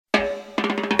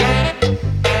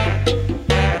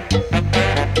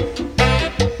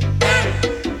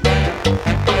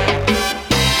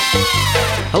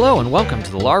Hello and welcome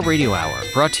to the LARB Radio Hour,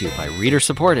 brought to you by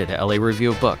reader-supported LA Review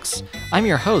of Books. I'm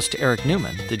your host, Eric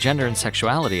Newman, the gender and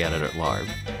sexuality editor at LARB.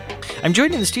 I'm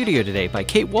joined in the studio today by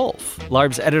Kate Wolf,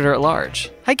 LARB's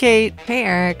editor-at-large. Hi, Kate. Hey,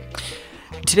 Eric.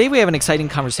 Today we have an exciting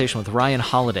conversation with Ryan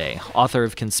Holiday, author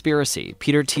of Conspiracy,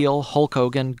 Peter Thiel, Hulk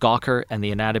Hogan, Gawker, and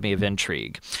the Anatomy of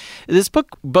Intrigue. This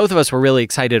book, both of us were really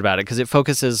excited about it because it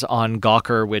focuses on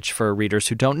Gawker, which, for readers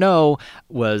who don't know,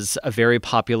 was a very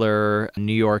popular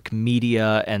New York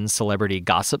media and celebrity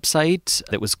gossip site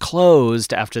that was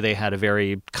closed after they had a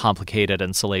very complicated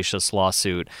and salacious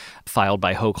lawsuit filed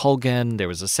by Hulk Hogan. There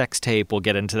was a sex tape. We'll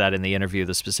get into that in the interview,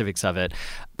 the specifics of it.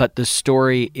 But the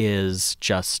story is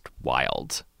just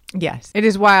wild. Yes, it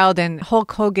is wild. And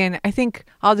Hulk Hogan, I think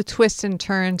all the twists and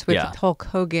turns with Hulk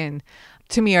Hogan,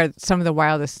 to me, are some of the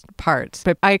wildest parts.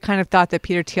 But I kind of thought that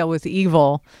Peter Thiel was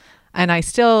evil, and I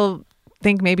still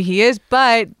think maybe he is,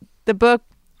 but the book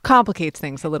complicates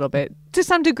things a little bit to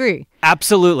some degree.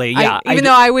 Absolutely, yeah. Even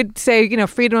though I would say,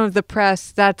 freedom of the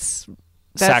press, that's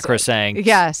sacrosanct.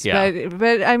 Yes, yeah.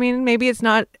 but I mean, maybe it's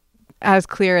not as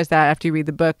clear as that after you read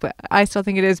the book, but I still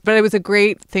think it is. But it was a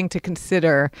great thing to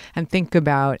consider and think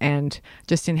about and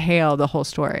just inhale the whole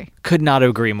story. Could not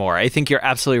agree more. I think you're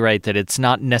absolutely right that it's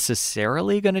not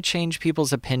necessarily going to change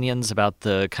people's opinions about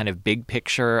the kind of big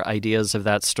picture ideas of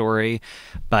that story,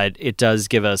 but it does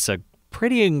give us a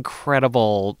pretty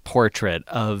incredible portrait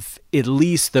of at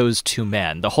least those two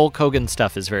men. The Hulk Hogan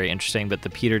stuff is very interesting, but the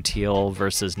Peter Thiel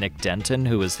versus Nick Denton,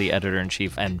 who was the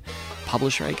editor-in-chief and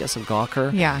publisher, I guess, of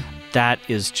Gawker. Yeah. That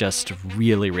is just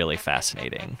really, really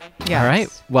fascinating. Yes. All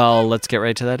right. Well, let's get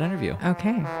right to that interview.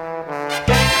 Okay.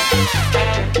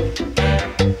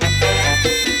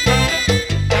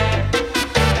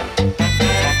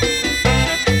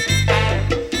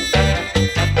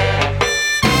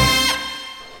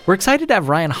 We're excited to have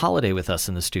Ryan Holiday with us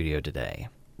in the studio today.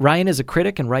 Ryan is a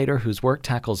critic and writer whose work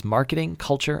tackles marketing,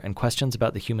 culture, and questions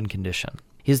about the human condition.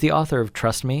 He's the author of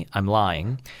Trust Me, I'm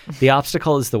Lying, The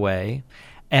Obstacle is the Way,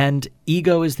 and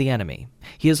Ego is the Enemy.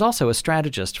 He is also a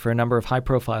strategist for a number of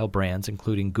high-profile brands,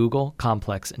 including Google,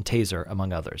 Complex, and Taser,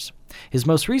 among others. His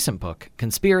most recent book,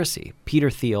 Conspiracy, Peter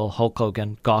Thiel, Hulk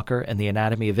Hogan, Gawker, and the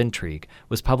Anatomy of Intrigue,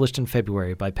 was published in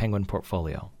February by Penguin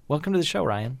Portfolio. Welcome to the show,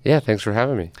 Ryan. Yeah, thanks for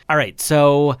having me. All right,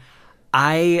 so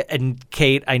and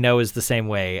Kate, I know, is the same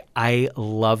way. I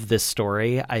love this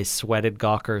story. I sweated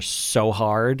Gawker so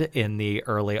hard in the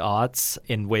early aughts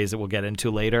in ways that we'll get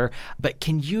into later. But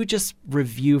can you just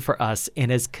review for us in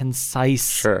as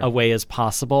concise a way as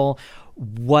possible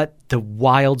what the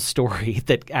wild story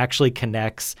that actually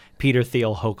connects Peter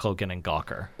Thiel, Hulk Hogan, and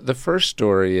Gawker? The first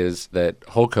story is that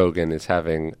Hulk Hogan is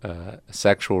having a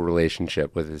sexual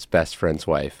relationship with his best friend's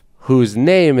wife, whose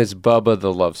name is Bubba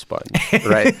the Love Sponge,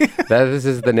 right? This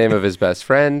is the name of his best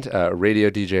friend, a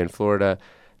radio DJ in Florida.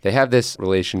 They have this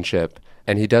relationship,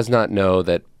 and he does not know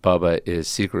that Bubba is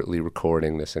secretly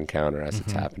recording this encounter as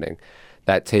it's happening.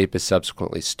 That tape is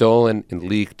subsequently stolen and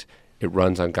leaked. It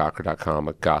runs on Gawker.com,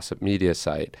 a gossip media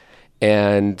site.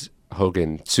 And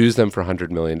Hogan sues them for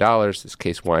 $100 million. This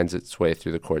case winds its way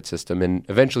through the court system, and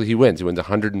eventually he wins. He wins a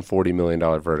 $140 million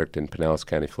verdict in Pinellas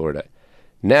County, Florida.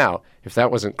 Now, if that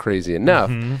wasn't crazy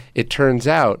enough, it turns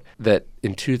out that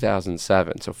in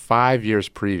 2007, so 5 years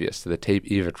previous to the tape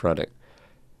even running,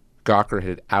 Gawker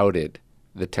had outed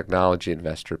the technology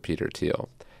investor Peter Thiel.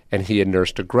 And he had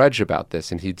nursed a grudge about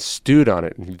this, and he'd stewed on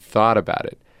it, and he'd thought about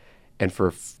it. And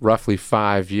for roughly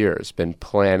 5 years, been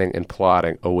planning and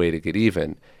plotting a way to get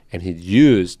even. And he'd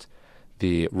used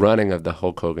the running of the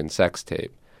Hulk Hogan sex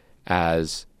tape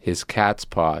as his cat's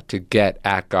paw to get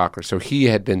at Gawker. So he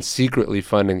had been secretly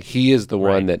funding. He is the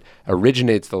one that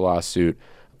originates the lawsuit,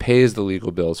 pays the legal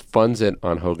bills, funds it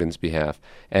on Hogan's behalf.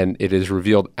 And it is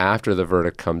revealed after the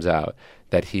verdict comes out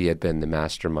that he had been the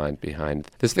mastermind behind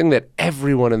this thing that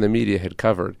everyone in the media had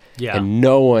covered. Yeah. And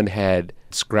no one had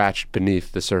scratched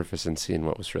beneath the surface and seen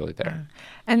what was really there.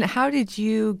 And how did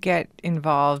you get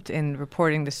involved in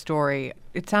reporting the story?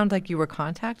 It sounds like you were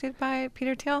contacted by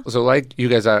Peter Thiel. So like you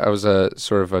guys, I was a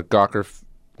sort of a Gawker,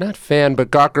 not fan,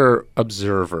 but Gawker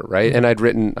observer, right? And I'd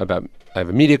written about, I have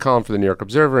a media column for the New York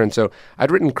Observer, and so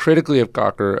I'd written critically of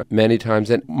Gawker many times.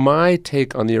 And my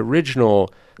take on the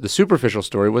original, the superficial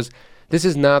story was, this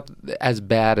is not as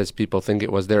bad as people think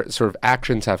it was. Their sort of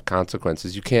actions have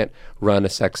consequences. You can't run a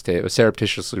sex tape, a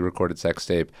surreptitiously recorded sex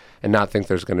tape, and not think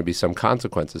there's going to be some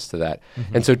consequences to that.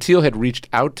 And so Thiel had reached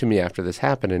out to me after this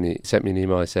happened, and he sent me an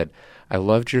email. I said, I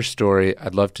loved your story.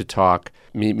 I'd love to talk.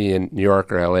 Meet me in New York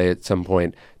or LA at some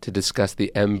point to discuss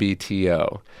the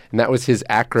MBTO. And that was his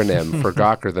acronym for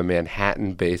Gawker, the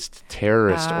Manhattan-based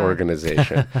terrorist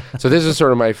organization. So this is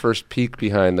sort of my first peek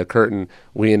behind the curtain.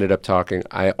 We ended up talking.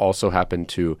 I also happened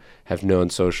to have known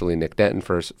socially Nick Denton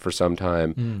for some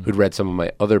time, who'd read some of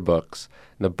my other books.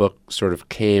 And the book sort of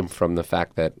came from the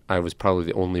fact that I was probably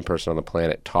the only person on the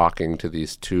planet talking to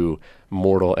these two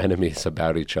mortal enemies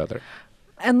about each other.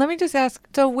 And let me just ask,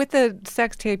 so with the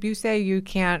sex tape, you say you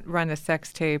can't run a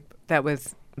sex tape that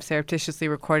was surreptitiously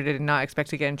recorded and not expect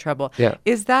to get in trouble. Yeah.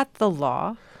 Is that the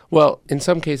law? Well, in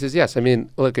some cases, yes. I mean,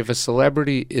 look, if a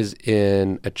celebrity is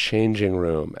in a changing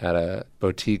room at a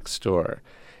boutique store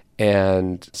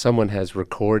and someone has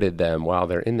recorded them while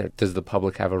they're in there, does the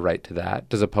public have a right to that?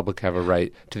 Does the public have a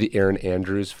right to the Erin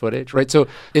Andrews footage? Right? So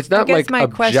it's not like my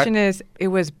question is, it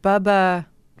was Bubba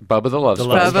the Love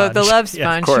Sponge. Bubba the Love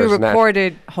Sponge, course, who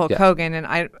recorded Hulk Hogan,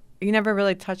 and you never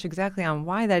really touch exactly on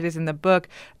why that is in the book.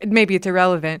 Maybe it's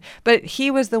irrelevant, but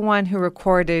he was the one who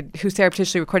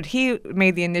surreptitiously recorded. He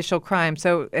made the initial crime,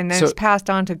 and then it's passed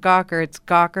on to Gawker. It's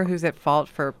Gawker who's at fault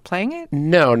for playing it?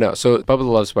 No. So Bubba the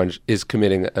Love Sponge is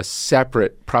committing a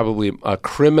separate, probably a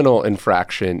criminal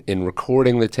infraction in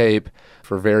recording the tape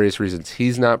for various reasons.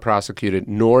 He's not prosecuted,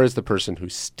 nor is the person who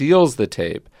steals the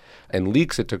tape and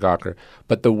leaks it to Gawker,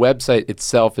 but the website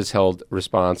itself is held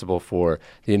responsible for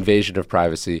the invasion of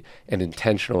privacy and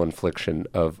intentional infliction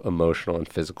of emotional and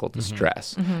physical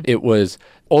distress. It was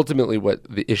ultimately what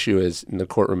the issue is in the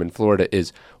courtroom in Florida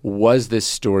is, was this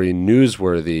story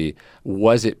newsworthy?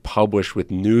 Was it published with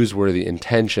newsworthy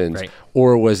intentions? Right.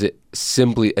 Or was it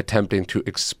simply attempting to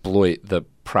exploit the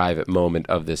private moment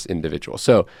of this individual?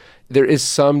 So there is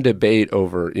some debate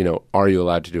over, are you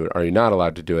allowed to do it? Are you not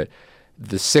allowed to do it?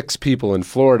 The 6 people in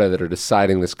Florida that are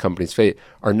deciding this company's fate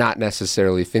are not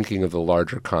necessarily thinking of the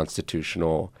larger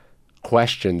constitutional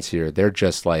questions here. They're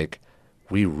just like,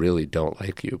 we really don't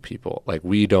like you people. Like,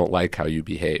 we don't like how you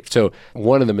behave. So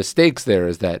one of the mistakes there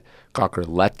is that Gawker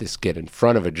let this get in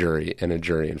front of a jury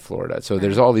in Florida. So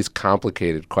there's all these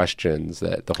complicated questions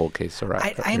that the whole case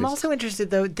arises. I'm also interested,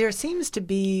 though, there seems to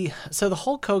be, so the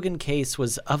Hulk Hogan case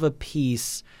was of a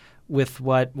piece with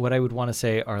what I would want to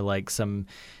say are like some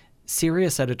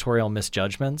serious editorial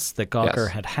misjudgments that Gawker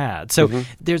had. So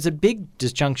there's a big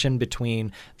disjunction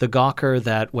between the Gawker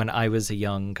that when I was a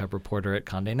young cub reporter at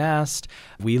Condé Nast,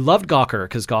 we loved Gawker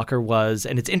because Gawker was,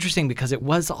 and it's interesting because it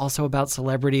was also about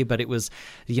celebrity, but it was,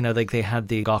 like they had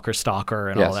the Gawker stalker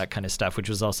and all that kind of stuff, which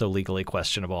was also legally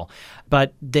questionable.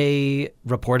 But they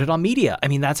reported on media. I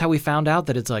mean, that's how we found out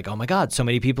that it's like, oh my God, so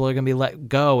many people are going to be let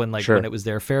go. And like when it was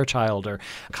their Fairchild or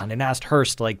Condé Nast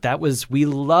Hearst, like we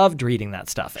loved reading that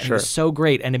stuff. And it was so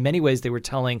great. And in many ways, they were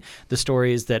telling the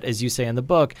stories that, as you say in the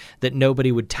book, that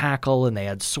nobody would tackle, and they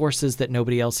had sources that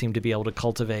nobody else seemed to be able to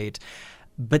cultivate.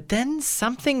 But then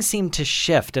something seemed to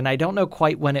shift, and I don't know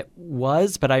quite when it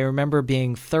was, but I remember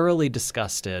being thoroughly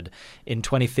disgusted in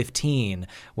 2015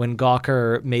 when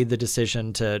Gawker made the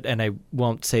decision to, and I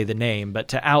won't say the name, but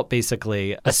to out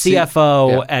basically a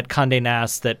CFO at Condé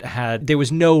Nast there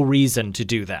was no reason to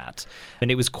do that.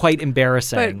 And it was quite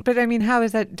embarrassing. But I mean, how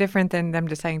is that different than them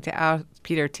deciding to out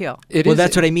Peter Thiel?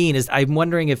 That's what I mean, is I'm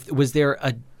wondering was there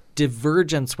a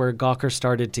divergence where Gawker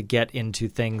started to get into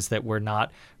things that were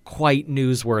not quite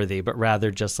newsworthy, but rather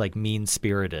just like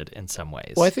mean-spirited in some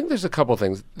ways? Well, I think there's a couple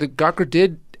things. The Gawker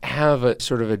did have a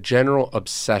sort of a general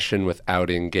obsession with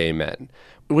outing gay men,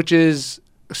 which is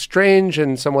strange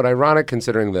and somewhat ironic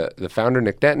considering the founder,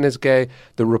 Nick Denton, is gay.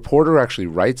 The reporter actually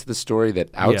writes the story that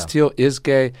outs Thiel is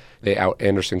gay. They out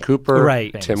Anderson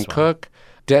Cooper, Tim Cook.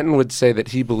 Denton would say that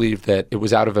he believed that it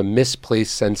was out of a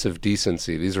misplaced sense of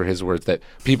decency. These were his words, that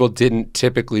people didn't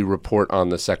typically report on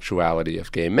the sexuality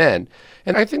of gay men.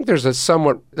 And I think there's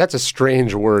that's a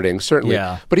strange wording, certainly.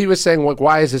 Yeah. But he was saying,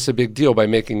 why is this a big deal? By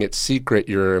making it secret,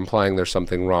 you're implying there's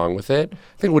something wrong with it.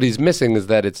 I think what he's missing is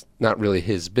that it's not really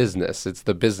his business. It's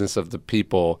the business of the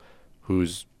people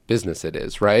whose business it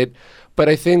is, right? But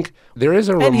I think there is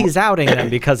and he's outing them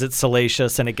because it's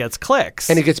salacious and it gets clicks.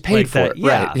 And he gets paid for it,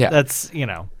 right? Yeah, that's,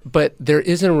 But there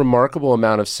is a remarkable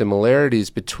amount of similarities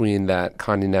between that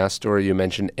Condé Nast story you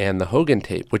mentioned and the Hogan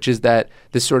tape, which is that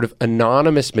this sort of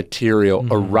anonymous material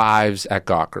arrives at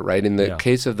Gawker, right? In the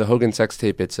case of the Hogan sex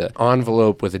tape, it's an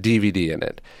envelope with a DVD in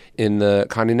it. In the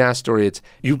Condé Nast story, it's,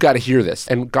 you've got to hear this.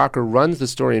 And Gawker runs the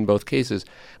story in both cases.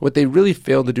 What they really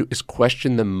fail to do is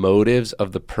question the motives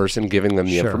of the person giving them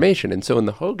the information. And so in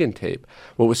the Hogan tape,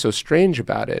 what was so strange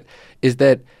about it is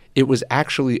that it was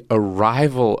actually a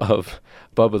rival of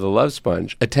Bubba the Love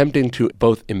Sponge attempting to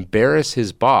both embarrass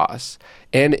his boss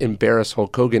and embarrass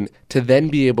Hulk Hogan to then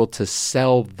be able to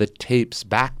sell the tapes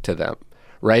back to them.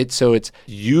 Right? So it's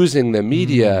using the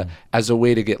media as a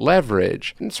way to get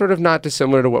leverage, and sort of not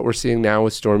dissimilar to what we're seeing now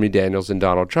with Stormy Daniels and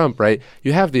Donald Trump, right?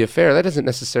 You have the affair. That doesn't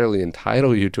necessarily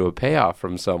entitle you to a payoff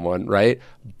from someone, right?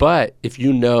 But if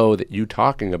you know that you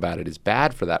talking about it is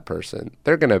bad for that person,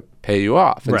 they're going to pay you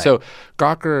off. And so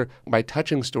Gawker, by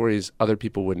touching stories other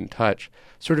people wouldn't touch,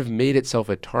 sort of made itself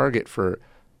a target for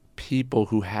people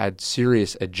who had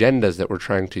serious agendas that were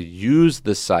trying to use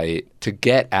the site to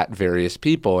get at various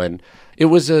people. And it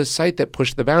was a site that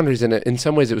pushed the boundaries, and in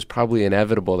some ways it was probably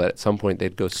inevitable that at some point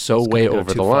they'd go way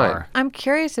over the line. I'm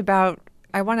curious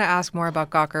I want to ask more about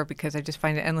Gawker because I just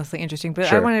find it endlessly interesting, but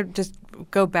Sure. I want to just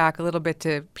go back a little bit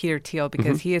to Peter Thiel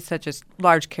because he is such a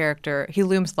large character. He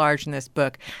looms large in this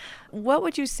book. What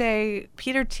would you say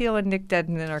Peter Thiel and Nick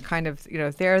Denton are kind of,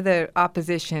 they're the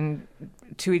opposition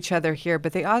to each other here,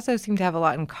 but they also seem to have a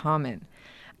lot in common.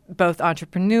 Both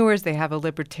entrepreneurs, they have a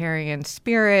libertarian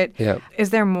spirit. Yeah. Is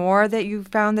there more that you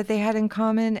found that they had in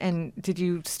common? And did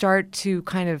you start to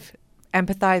kind of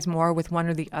empathize more with one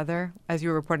or the other as you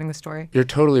were reporting the story? You're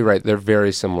totally right. They're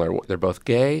very similar. They're both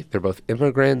gay. They're both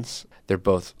immigrants. They're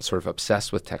both sort of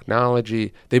obsessed with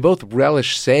technology. They both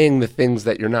relish saying the things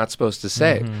that you're not supposed to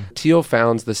say. Thiel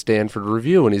founds the Stanford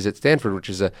Review when he's at Stanford, which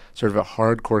is a sort of a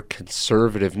hardcore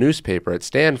conservative newspaper at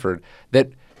Stanford that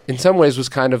in some ways was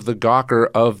kind of the Gawker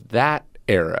of that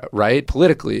era, right?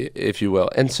 Politically, if you will.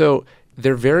 And so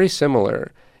they're very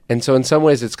similar. And so in some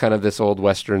ways it's kind of this old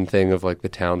Western thing of like the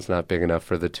town's not big enough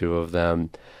for the two of them.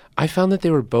 I found that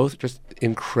they were both just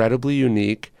incredibly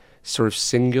unique, sort of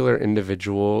singular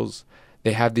individuals.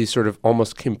 They have these sort of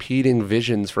almost competing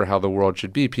visions for how the world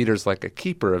should be. Peter's like a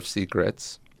keeper of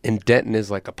secrets, and Denton is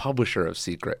like a publisher of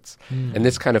secrets. And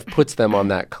this kind of puts them on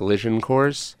that collision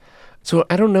course. So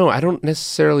I don't know. I don't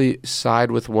necessarily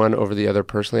side with one over the other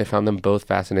personally. I found them both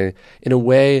fascinating. In a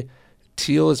way,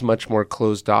 Thiel is much more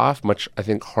closed off, much, I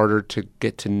think, harder to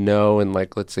get to know and,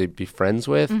 like, let's say, be friends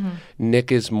with.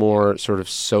 Nick is more sort of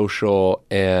social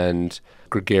and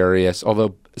gregarious,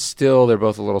 although still they're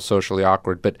both a little socially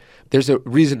awkward. But there's a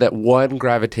reason that one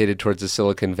gravitated towards the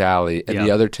Silicon Valley and the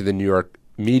other to the New York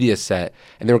media set.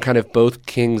 And they were kind of both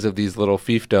kings of these little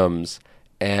fiefdoms,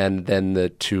 and then the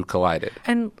two collided.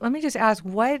 And let me just ask,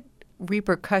 what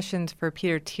repercussions for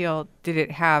Peter Thiel did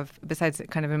it have besides the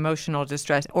kind of emotional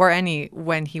distress or any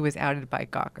when he was outed by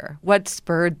Gawker? What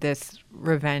spurred this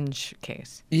revenge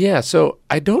case? Yeah, so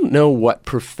I don't know what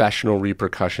professional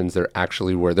repercussions there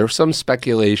actually were. There was some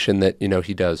speculation that,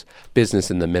 he does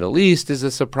business in the Middle East. Is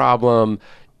this a problem?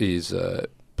 He's a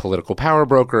political power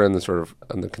broker and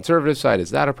on the conservative side.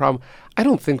 Is that a problem? I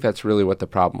don't think that's really what the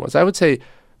problem was. I would say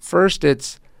first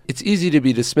it's easy to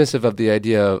be dismissive of the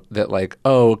idea that, like,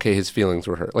 oh, okay, his feelings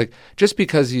were hurt. Like, just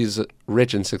because he's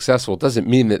rich and successful doesn't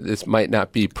mean that this might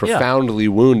not be profoundly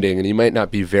wounding and he might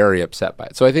not be very upset by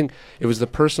it. So I think it was the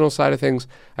personal side of things.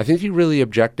 I think he really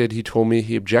objected. He told me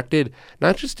he objected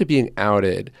not just to being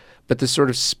outed, but the sort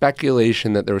of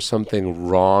speculation that there was something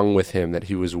wrong with him, that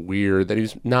he was weird, that he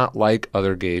was not like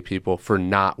other gay people for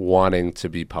not wanting to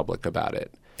be public about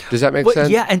it. Does that make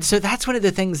sense? Yeah, and so that's one of the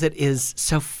things that is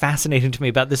so fascinating to me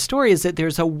about this story is that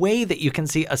there's a way that you can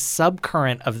see a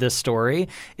subcurrent of this story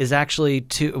is actually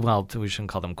we shouldn't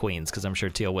call them queens because I'm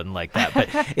sure Thiel wouldn't like that, but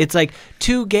it's like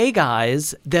two gay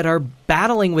guys that are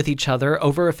battling with each other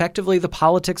over effectively the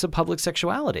politics of public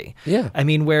sexuality. Yeah. I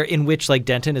mean, in which like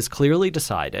Denton has clearly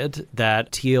decided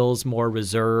that Thiel's more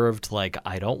reserved, like,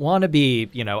 I don't want to be,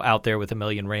 out there with a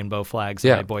million rainbow flags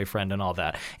and my boyfriend and all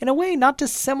that. In a way, not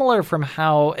dissimilar from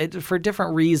how, for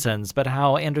different reasons, but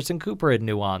how Anderson Cooper had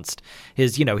nuanced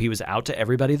his, he was out to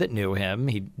everybody that knew him.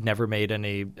 He never made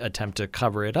any attempt to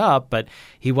cover it up, but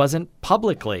he wasn't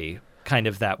publicly kind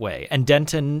of that way. And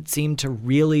Denton seemed to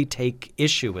really take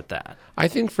issue with that. I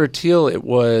think for Thiel, it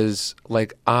was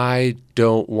like, I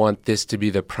don't want this to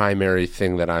be the primary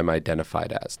thing that I'm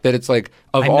identified as. That it's like,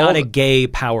 I'm not a gay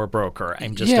power broker.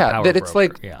 I'm just a power broker. That it's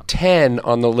like 10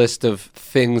 on the list of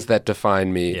things that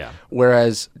define me. Yeah.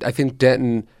 Whereas I think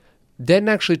Denton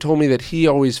actually told me that he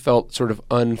always felt sort of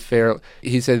unfair.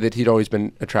 He said that he'd always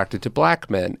been attracted to black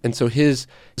men. And so his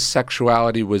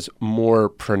sexuality was more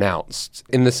pronounced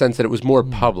in the sense that it was more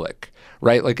public,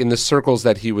 right? Like in the circles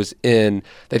that he was in,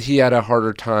 that he had a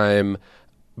harder time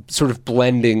sort of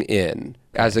blending in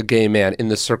as a gay man in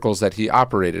the circles that he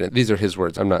operated in. These are his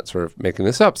words. I'm not sort of making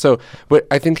this up. So, but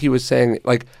I think he was saying,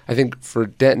 like, I think for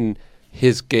Denton,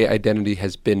 his gay identity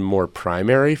has been more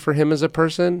primary for him as a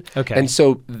person. Okay. And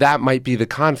so that might be the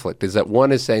conflict, is that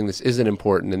one is saying this isn't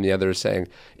important and the other is saying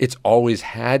it's always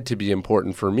had to be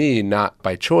important for me, not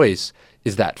by choice.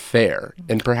 Is that fair?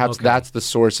 And perhaps that's the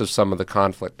source of some of the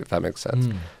conflict, if that makes sense.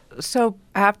 So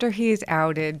after he's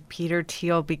outed, Peter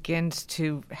Thiel begins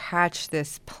to hatch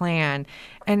this plan.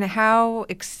 And how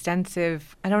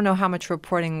extensive, I don't know how much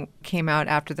reporting came out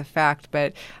after the fact,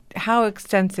 but how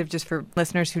extensive, just for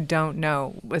listeners who don't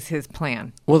know, was his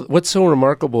plan? Well, what's so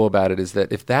remarkable about it is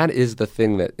that if that is the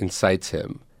thing that incites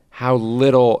him, how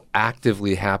little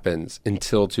actively happens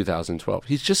until 2012.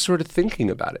 He's just sort of thinking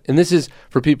about it. And this is,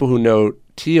 for people who know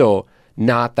Thiel,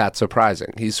 not that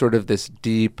surprising. He's sort of this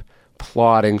deep,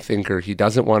 plodding thinker. He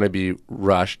doesn't want to be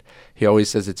rushed. He always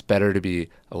says it's better to be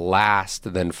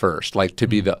last than first, like to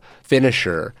be the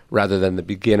finisher rather than the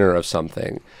beginner of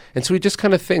something. And so he just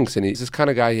kind of thinks, and he's this kind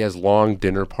of guy. He has long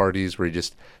dinner parties where he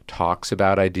just talks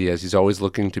about ideas. He's always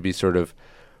looking to be sort of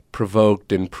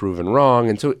provoked and proven wrong.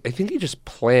 And so I think he just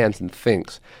plans and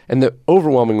thinks. And the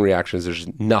overwhelming reaction is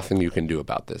there's nothing you can do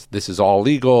about this. This is all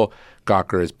legal.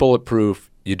 Gawker is bulletproof.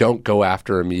 You don't go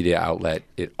after a media outlet.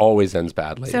 It always ends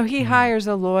badly. So he hires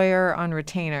a lawyer on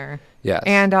retainer. Yes.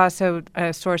 And also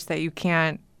a source that you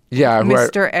can't. Yeah.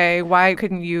 Mr. A. Why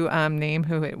couldn't you name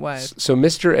who it was? So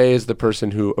Mr. A is the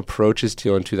person who approaches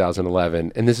Thiel in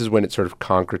 2011, and this is when it sort of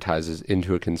concretizes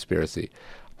into a conspiracy.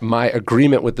 My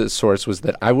agreement with this source was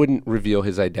that I wouldn't reveal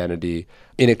his identity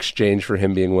in exchange for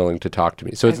him being willing to talk to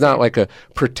me. So it's not like a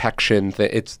protection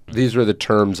thing. These were the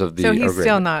terms of the agreement. So he's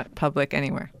still not public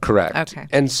anywhere? Correct. Okay.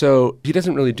 And so he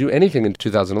doesn't really do anything in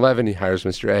 2011. He hires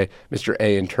Mr. A. Mr.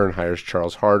 A in turn hires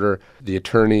Charles Harder, the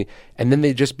attorney, and then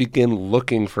they just begin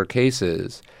looking for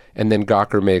cases. And then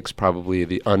Gawker makes probably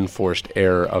the unforced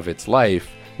error of its life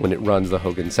when it runs the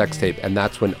Hogan sex tape, and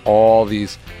that's when all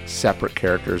these separate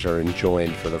characters are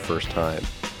enjoined for the first time.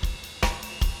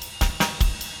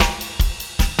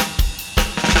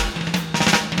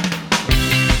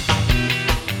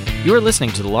 You are listening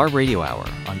to the LARB Radio Hour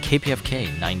on KPFK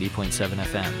 90.7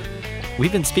 FM.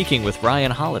 We've been speaking with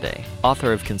Ryan Holiday,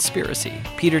 author of Conspiracy,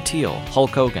 Peter Thiel,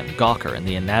 Hulk Hogan, Gawker, and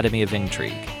the Anatomy of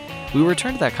Intrigue. We will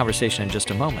return to that conversation in just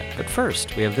a moment, but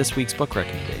first, we have this week's book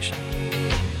recommendation.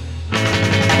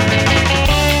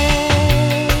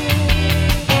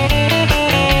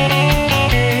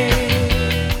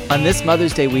 On this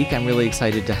Mother's Day week, I'm really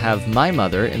excited to have my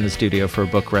mother in the studio for a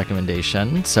book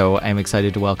recommendation. So I'm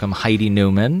excited to welcome Heidi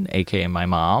Newman, a.k.a. my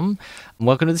mom.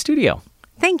 Welcome to the studio.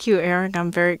 Thank you, Eric. I'm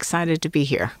very excited to be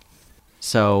here.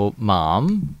 So,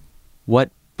 Mom, what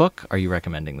book are you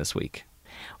recommending this week?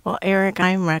 Well, Eric,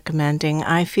 I'm recommending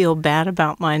I Feel Bad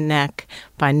About My Neck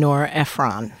by Nora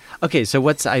Ephron. Okay, so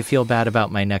what's I Feel Bad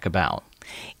About My Neck about?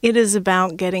 It is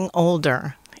about getting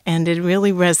older. And it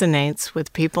really resonates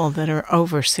with people that are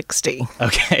over 60.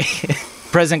 Okay.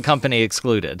 Present company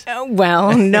excluded.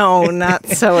 Well, no, not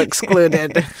so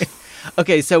excluded.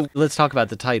 Okay, so let's talk about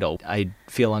the title. I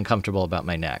feel uncomfortable about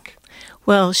my neck.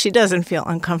 Well, she doesn't feel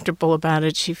uncomfortable about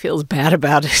it. She feels bad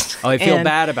about it. Oh, I feel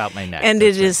bad about my neck. And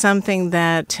it is something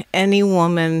that any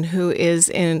woman who is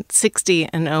in 60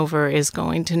 and over is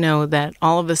going to know that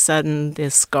all of a sudden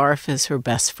this scarf is her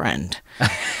best friend.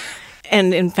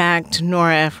 And in fact,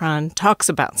 Nora Ephron talks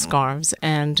about scarves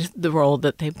and the role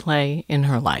that they play in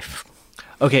her life.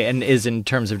 Okay, and is in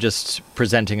terms of just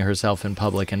presenting herself in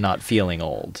public and not feeling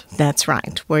old. That's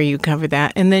right, where you cover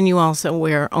that. And then you also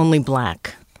wear only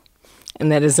black.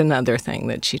 And that is another thing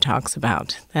that she talks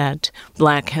about, that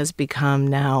black has become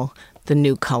now the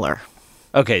new color.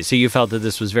 Okay, so you felt that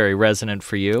this was very resonant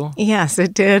for you? Yes,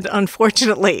 it did.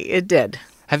 Unfortunately, it did.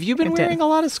 Have you been wearing a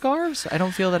lot of scarves? I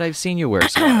don't feel that I've seen you wear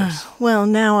scarves. Well,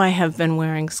 now I have been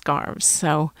wearing scarves.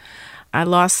 So I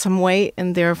lost some weight,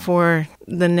 and therefore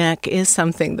the neck is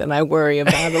something that I worry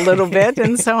about a little bit.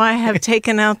 And so I have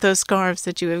taken out those scarves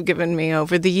that you have given me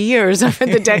over the years, over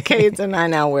the decades, and I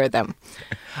now wear them.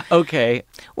 Okay.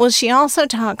 Well, she also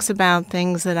talks about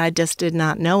things that I just did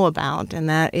not know about, and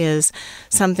that is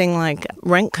something like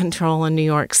rent control in New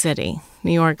York City.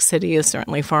 New York City is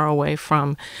certainly far away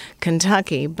from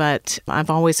Kentucky, but I've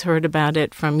always heard about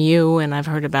it from you, and I've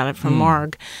heard about it from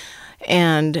Marg.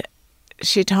 And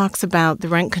she talks about the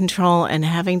rent control and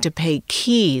having to pay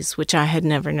keys, which I had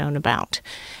never known about.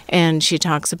 And she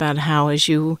talks about how as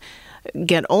you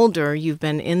get older, you've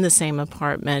been in the same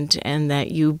apartment and that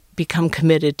you become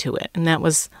committed to it. And that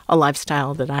was a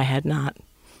lifestyle that I had not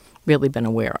really been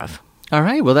aware of. All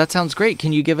right. Well, that sounds great.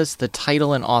 Can you give us the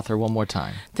title and author one more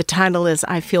time? The title is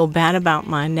I Feel Bad About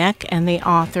My Neck, and the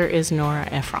author is Nora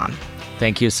Ephron.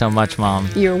 Thank you so much, Mom.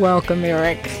 You're welcome,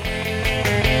 Eric.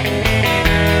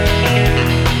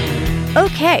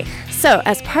 Okay, so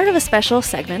as part of a special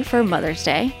segment for Mother's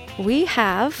Day, we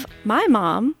have my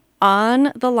mom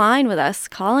on the line with us,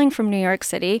 calling from New York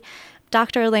City,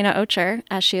 Dr. Elena Ocher,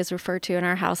 as she is referred to in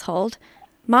our household.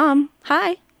 Mom,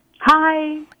 hi.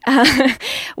 Hi.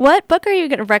 What book are you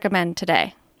going to recommend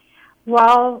today?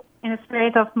 Well, in the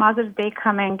spirit of Mother's Day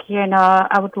coming,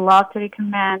 I would love to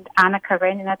recommend Anna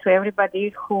Karenina to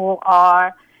everybody who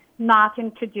are not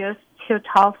introduced to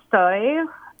Tolstoy,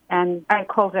 and I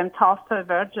call them Tolstoy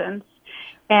virgins.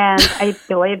 And I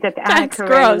believe that Anna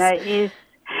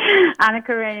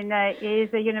Karenina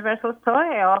is a universal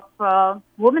story of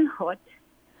womanhood.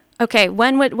 Okay,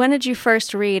 when did you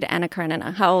first read Anna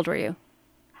Karenina? How old were you?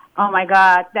 Oh, my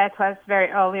God. That was very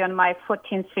early on, my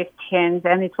 14th, 15th,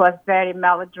 and it was very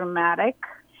melodramatic.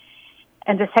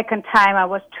 And the second time, I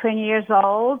was 20 years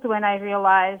old when I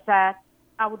realized that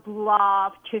I would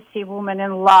love to see women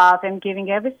in love and giving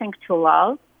everything to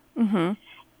love. Mm-hmm.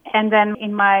 And then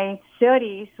in my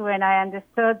 30s, when I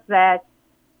understood that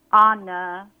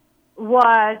Anna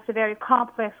was a very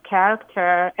complex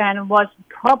character and was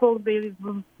probably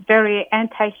very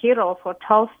anti-hero for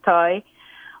Tolstoy,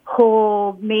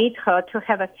 who made her to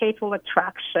have a fatal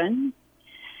attraction.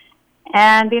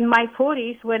 And in my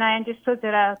 40s, when I understood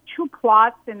there are two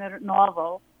plots in the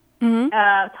novel,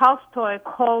 Tolstoy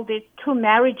called it Two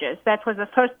Marriages. That was the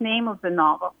first name of the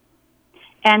novel.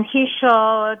 And he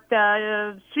showed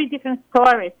 3 different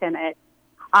stories in it.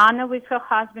 Anna with her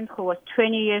husband, who was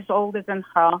 20 years older than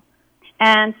her,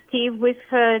 and Steve with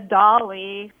her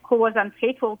Dolly, who was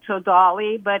unfaithful to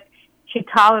Dolly, but she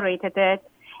tolerated it.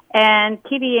 And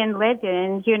Kitty and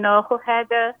Ledin, who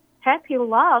had a happy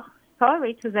love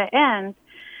story to the end.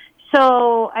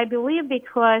 So I believe it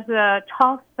was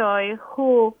Tolstoy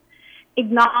who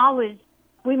acknowledged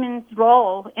women's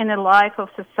role in the life of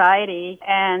society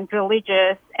and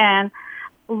religious and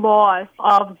laws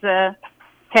of the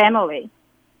family.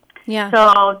 Yeah.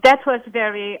 So that was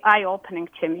very eye-opening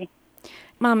to me.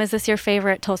 Mom, is this your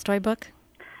favorite Tolstoy book?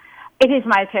 It is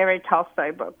my favorite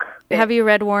Tolstoy book. Have you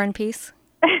read War and Peace?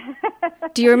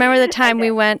 Do you remember the time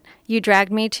you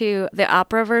dragged me to the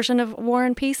opera version of War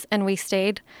and Peace, and we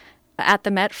stayed at the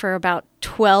Met for about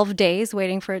 12 days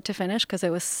waiting for it to finish because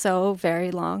it was so very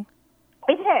long?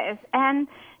 It is. And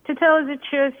to tell you the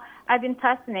truth, I've been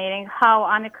fascinating how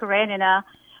Anna Karenina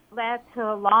led to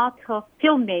a lot of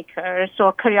filmmakers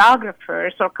or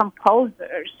choreographers or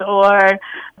composers or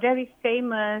very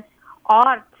famous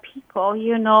art people,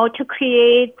 to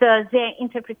create their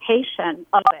interpretation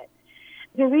of it.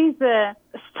 There is a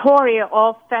story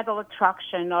of fatal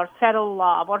attraction or fatal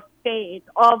love or fate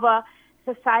of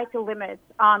societal limits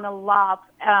on love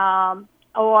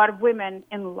or women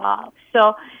in love.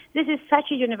 So this is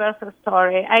such a universal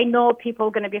story. I know people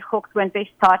are going to be hooked when they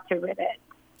start to read it.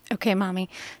 Okay, Mommy.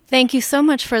 Thank you so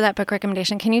much for that book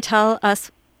recommendation. Can you tell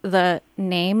us the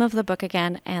name of the book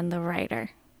again and the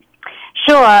writer?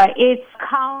 Sure. It's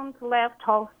Count Lev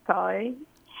Tolstoy.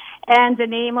 And the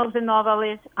name of the novel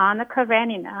is Anna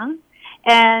Karenina.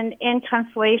 And in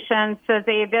translations,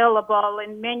 they're available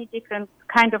in many different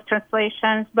kind of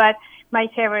translations, but my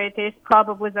favorite is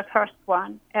probably the first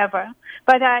one ever.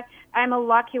 But I'm a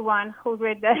lucky one who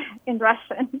read that in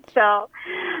Russian. So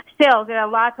still, there are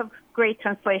a lot of great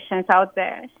translations out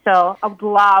there. So I would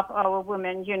love our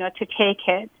women, to take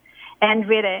it and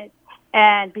read it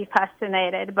and be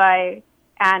fascinated by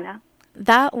Anna.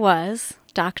 That was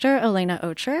Dr. Elena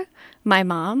Ocher, my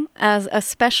mom, as a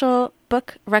special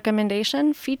book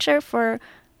recommendation feature for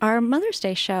our Mother's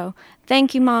Day show.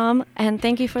 Thank you, Mom, and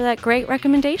thank you for that great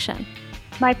recommendation.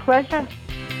 My pleasure.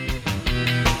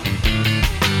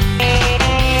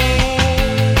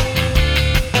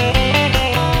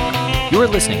 You're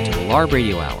listening to the LARB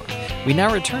Radio Hour. We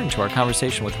now return to our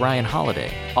conversation with Ryan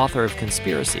Holiday, author of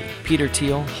Conspiracy, Peter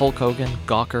Thiel, Hulk Hogan,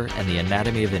 Gawker, and the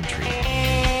Anatomy of Intrigue.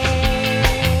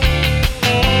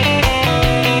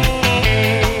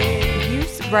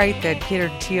 Right, that Peter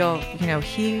Thiel,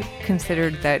 he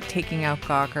considered that taking out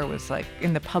Gawker was like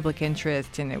in the public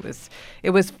interest, and it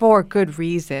was for good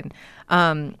reason.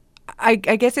 I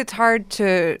guess it's hard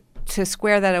to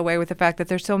square that away with the fact that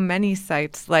there's so many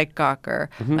sites like Gawker,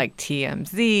 like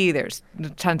TMZ. There's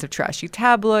tons of trashy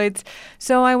tabloids.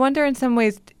 So I wonder, in some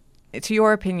ways, to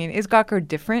your opinion, is Gawker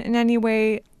different in any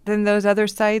way than those other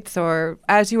sites? Or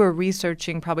as you were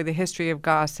researching probably the history of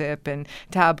gossip and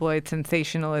tabloid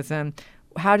sensationalism,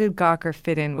 how did Gawker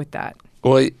fit in with that?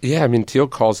 Well, yeah, Thiel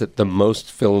calls it the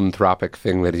most philanthropic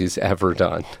thing that he's ever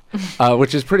done,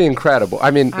 which is pretty incredible.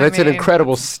 That's an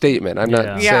incredible statement. I'm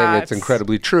not saying it's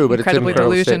incredibly true, but it's an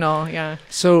incredibly delusional. Yeah.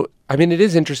 So, it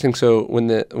is interesting. So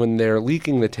when they're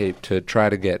leaking the tape to try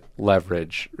to get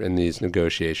leverage in these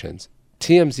negotiations,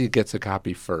 TMZ gets a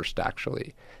copy first,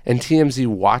 actually. And TMZ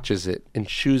watches it and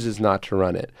chooses not to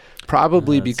run it,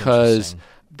 probably because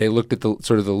they looked at the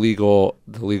sort of the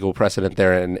legal precedent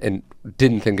there and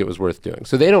didn't think it was worth doing.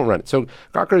 So they don't run it. So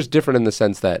Gawker is different in the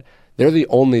sense that they're the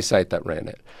only site that ran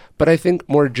it. But I think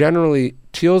more generally,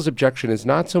 Thiel's objection is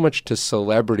not so much to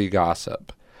celebrity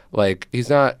gossip. Like, he's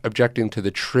not objecting to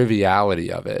the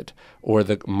triviality of it or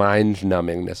the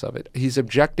mind-numbingness of it. He's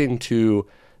objecting to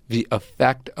the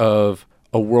effect of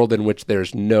a world in which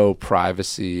there's no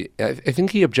privacy. I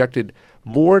think he objected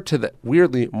more to the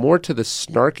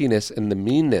snarkiness and the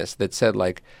meanness that said,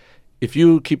 like, if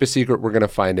you keep a secret, we're going to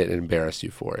find it and embarrass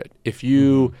you for it. If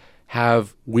you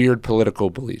have weird political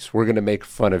beliefs, we're going to make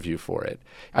fun of you for it.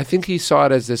 I think he saw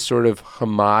it as this sort of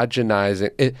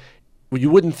homogenizing. You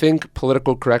wouldn't think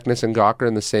political correctness and Gawker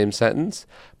in the same sentence,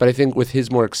 but I think with his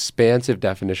more expansive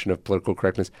definition of political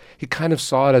correctness, he kind of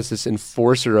saw it as this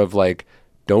enforcer of, like,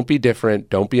 don't be different,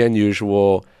 don't be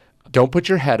unusual, don't put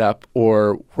your head up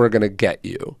or we're going to get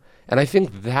you. And I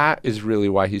think that is really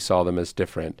why he saw them as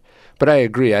different. But I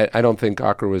agree. I don't think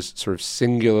Gawker was sort of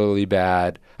singularly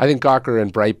bad. I think Gawker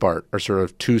and Breitbart are sort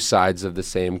of two sides of the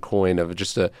same coin of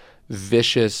just a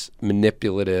vicious,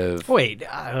 manipulative. Wait,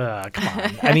 come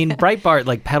on. I mean, Breitbart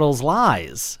like peddles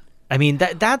lies. I mean,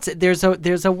 there's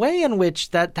a way in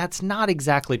which that's not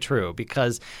exactly true,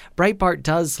 because Breitbart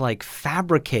does like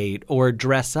fabricate or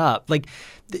dress up. Like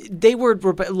they were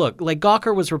like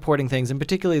Gawker was reporting things, and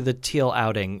particularly the Thiel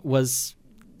outing was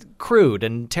crude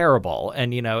and terrible.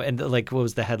 And and like, what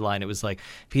was the headline? It was like,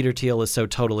 Peter Thiel is so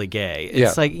totally gay.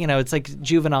 It's like, it's like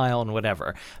juvenile and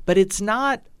whatever. But it's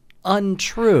not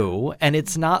untrue, and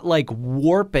it's not like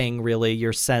warping really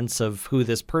your sense of who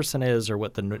this person is or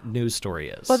what the news story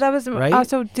is. Well, that was right?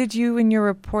 Also, did you in your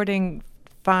reporting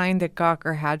find that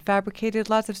Gawker had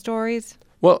fabricated lots of stories?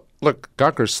 Well, look,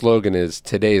 Gawker's slogan is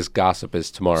 "Today's gossip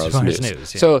is tomorrow's news."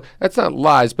 Yeah. So that's not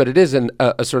lies, but it is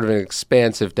a sort of an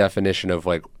expansive definition of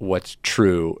like what's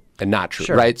true and not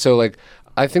true, right? So like,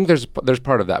 I think there's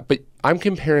part of that, but I'm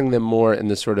comparing them more in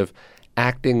the sort of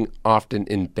acting often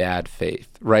in bad faith,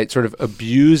 right? Sort of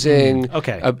abusing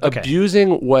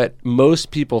abusing what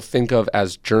most people think of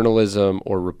as journalism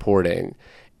or reporting,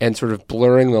 and sort of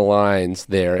blurring the lines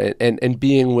there, and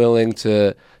being willing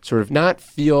to sort of not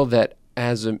feel that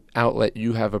as an outlet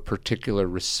you have a particular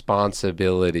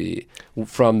responsibility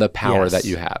from the power that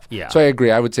you have. Yeah. So I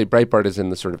agree. I would say Breitbart is in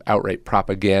the sort of outright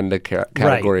propaganda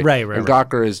category. Right. And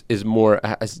Gawker is more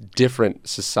has different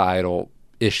societal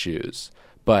issues,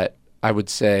 but I would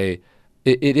say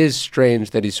it is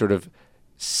strange that he sort of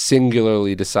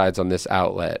singularly decides on this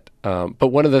outlet. But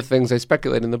one of the things I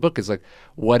speculate in the book is like,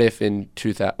 what if in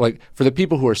 2000, like for the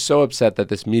people who are so upset that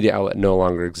this media outlet no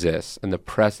longer exists and the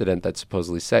precedent that's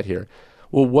supposedly set here,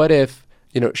 well, what if,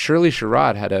 Shirley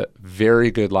Sherrod had a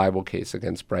very good libel case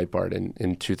against Breitbart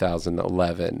in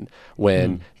 2011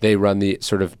 when they run the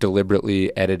sort of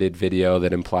deliberately edited video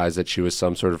that implies that she was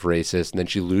some sort of racist, and then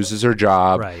she loses her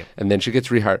job, and then she gets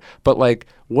rehired. But like,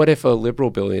 what if a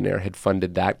liberal billionaire had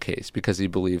funded that case because he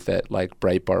believed that like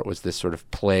Breitbart was this sort of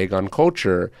plague on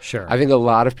culture? Sure. I think a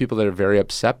lot of people that are very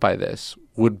upset by this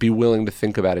would be willing to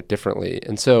think about it differently.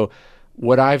 And so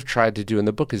what I've tried to do in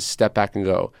the book is step back and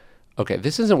go, okay,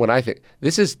 this isn't what I think.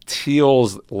 This is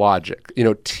Thiel's logic.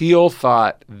 Thiel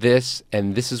thought this,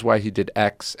 and this is why he did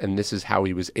X, and this is how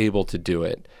he was able to do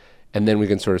it. And then we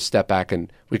can sort of step back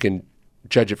and we can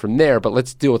judge it from there. But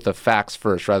let's deal with the facts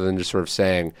first, rather than just sort of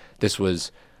saying this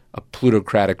was a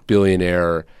plutocratic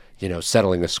billionaire,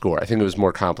 settling a score. I think it was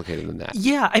more complicated than that.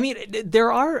 Yeah. I mean,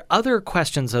 there are other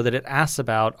questions, though, that it asks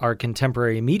about our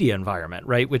contemporary media environment,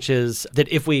 right? Which is that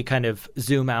if we kind of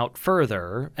zoom out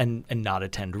further and not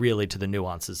attend really to the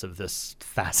nuances of this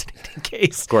fascinating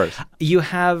case. Of course. You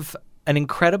have an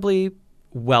incredibly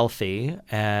wealthy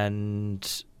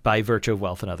and, by virtue of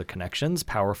wealth and other connections,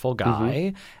 powerful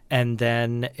guy, and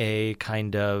then a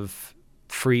kind of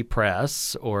free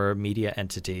press or media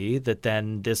entity that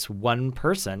then this one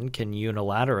person can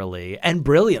unilaterally and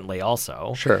brilliantly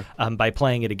also, by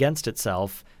playing it against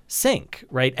itself, sink,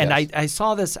 right? And I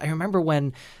saw this, I remember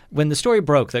when the story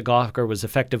broke that Gawker was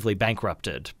effectively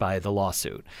bankrupted by the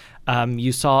lawsuit,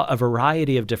 you saw a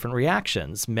variety of different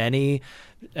reactions. Many,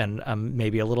 and I'm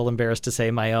maybe a little embarrassed to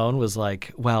say my own, was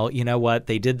like, well, you know what?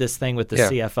 They did this thing with the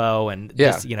CFO and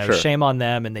this, shame on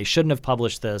them, and they shouldn't have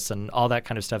published this and all that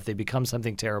kind of stuff. They become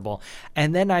something terrible.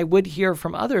 And then I would hear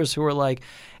from others who were like,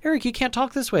 Eric, you can't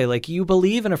talk this way. Like, you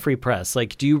believe in a free press.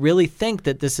 Like, do you really think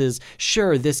that this is,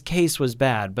 sure, this case was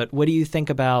bad, but what do you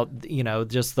think about,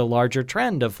 just the larger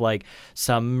trend of like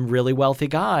some really wealthy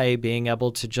guy being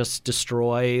able to just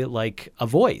destroy like a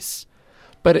voice?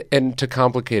 But, and to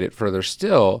complicate it further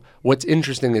still, what's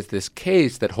interesting is this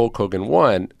case that Hulk Hogan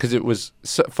won, because it was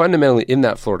fundamentally in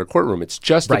that Florida courtroom. It's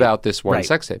just about this one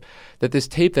sex tape. That this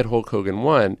tape that Hulk Hogan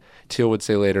won, Thiel would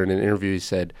say later in an interview, he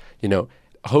said,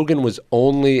 Hogan was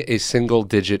only a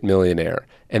single-digit millionaire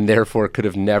and therefore could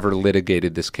have never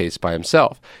litigated this case by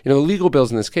himself. The legal bills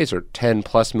in this case are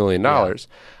 $10+ million. Yeah.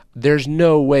 There's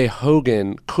no way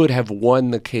Hogan could have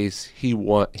won the case he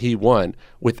won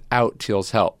without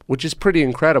Thiel's help, which is pretty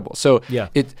incredible. So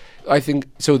I think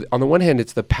on the one hand,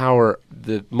 it's the power.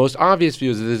 The most obvious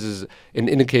view is that this is an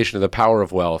indication of the power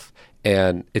of wealth,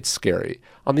 and it's scary.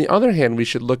 On the other hand, we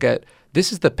should look at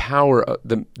this is the power of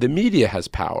the media has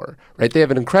power, right? They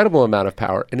have an incredible amount of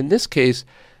power, and in this case,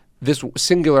 this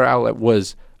singular outlet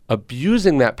was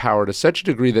abusing that power to such a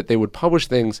degree that they would publish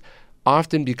things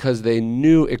often because they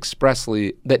knew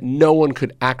expressly that no one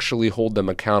could actually hold them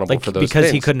accountable for those because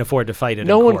things. he couldn't afford to fight it.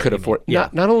 No one could afford.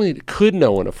 Not only could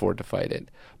no one afford to fight it,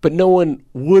 but no one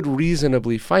would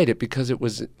reasonably fight it because it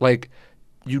was like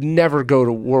you never go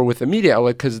to war with the media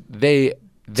outlet because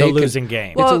it's a losing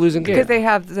game. It's a losing game. Because they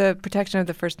have the protection of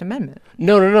the First Amendment.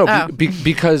 No.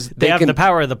 Because they have the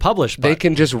power of the publish button. They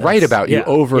can just write about you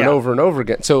over and over and over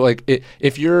again. So, like,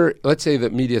 if you're, let's say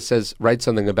that media write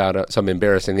something about some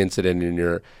embarrassing incident in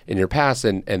your past,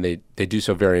 and they do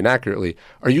so very inaccurately,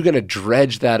 are you going to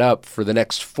dredge that up for the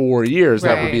next 4 years?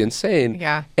 Right. That would be insane.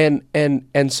 Yeah.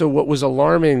 And so what was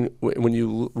alarming when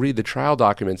you read the trial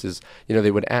documents is,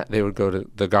 they would go to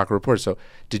the Gawker report. So,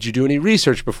 did you do any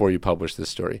research before you published this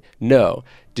story? No.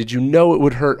 Did you know it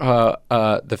would hurt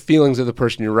the feelings of the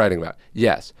person you're writing about?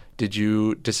 Yes. Did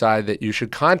you decide that you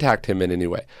should contact him in any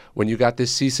way? When you got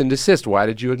this cease and desist, why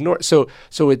did you ignore it? So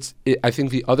I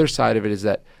think the other side of it is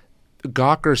that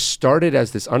Gawker started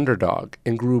as this underdog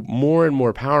and grew more and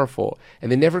more powerful, and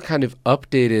they never kind of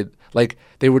updated. Like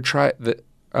they would try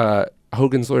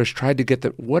Hogan's lawyers tried to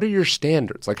get what are your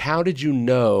standards? Like how did you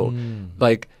know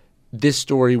like this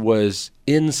story was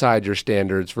inside your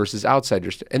standards versus outside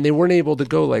your standards? And they weren't able to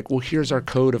go like, well, here's our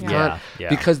code of conduct,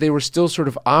 because they were still sort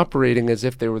of operating as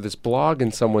if they were this blog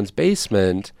in someone's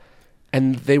basement.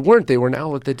 And they weren't. They were an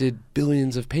outlet that did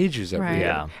billions of pages every year.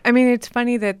 Yeah. I mean, it's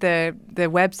funny that the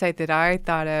website that I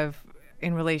thought of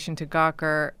in relation to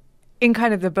Gawker, in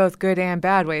kind of the both good and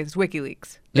bad ways,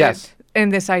 WikiLeaks. Yes.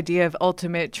 And this idea of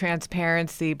ultimate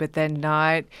transparency, but then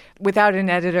not without an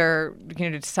editor,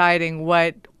 deciding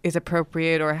what is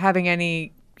appropriate or having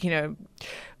any,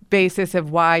 basis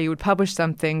of why you would publish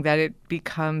something, that it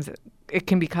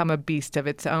can become a beast of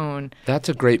its own. That's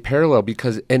a great parallel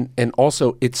because, and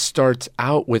also it starts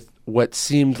out with what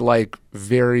seemed like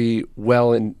very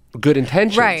well and good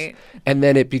intentions. Right. And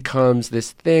then it becomes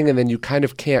this thing, and then you kind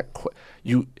of can't,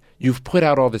 you've put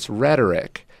out all this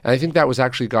rhetoric. And I think that was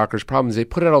actually Gawker's problem is they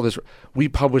put out all this, we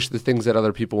publish the things that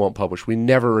other people won't publish. We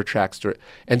never retract story.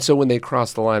 And so when they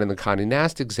crossed the line in the Condé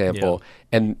Nast example,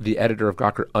 and the editor of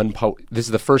Gawker this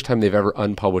is the first time they've ever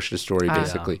unpublished a story,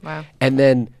 basically. Wow. And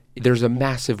then there's a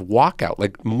massive walkout,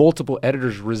 like multiple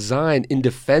editors resign in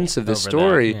defense of this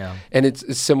story. And it's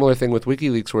a similar thing with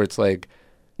WikiLeaks where it's like,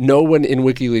 no one in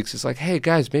WikiLeaks is like, hey,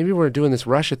 guys, maybe we're doing this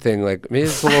Russia thing. Like, maybe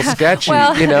it's a little sketchy,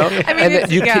 I mean,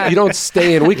 and you don't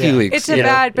stay in WikiLeaks. It's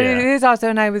bad, but it is also,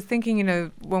 and I was thinking,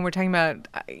 when we're talking about,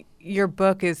 your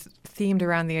book is themed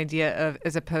around the idea of,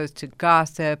 as opposed to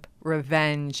gossip,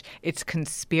 revenge, it's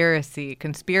conspiracy.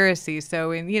 So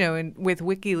with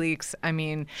WikiLeaks, I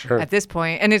mean, at this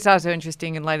point, and it's also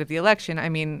interesting in light of the election, I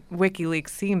mean, WikiLeaks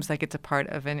seems like it's a part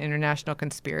of an international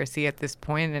conspiracy at this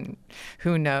point, and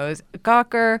who knows?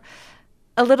 Gawker,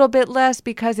 a little bit less,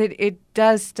 because it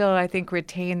does still, I think,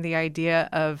 retain the idea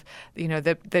of,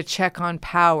 the check on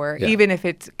power, even if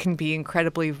it can be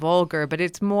incredibly vulgar, but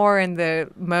it's more in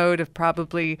the mode of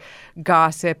probably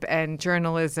gossip and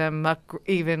journalism,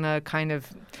 even a kind of,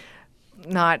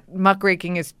 not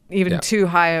muckraking is even too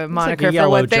high a moniker like for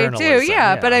what they do.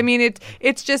 Yeah, but I mean,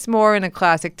 it's just more in a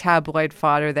classic tabloid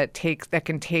fodder that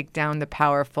can take down the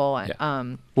powerful. In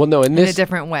a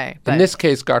different way. In this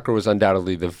case, Gawker was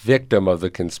undoubtedly the victim of the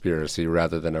conspirfor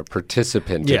rather than a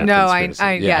participant in the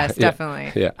conspiracy. Yes,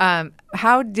 definitely. Yeah.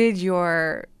 How did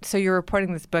you're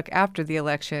reporting this book after the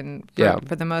election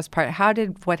for the most part. How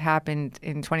did what happened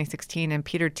in 2016 and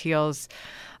Peter Thiel's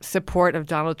support of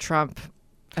Donald Trump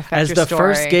as the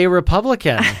first gay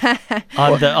Republican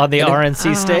on the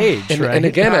RNC stage, right? And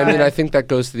again, I mean, I think that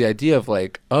goes to the idea of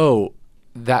like,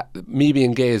 that me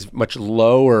being gay is much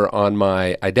lower on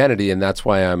my identity, and that's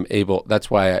why I'm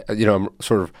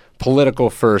sort of political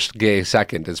first, gay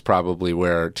second is probably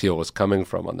where Thiel was coming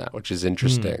from on that, which is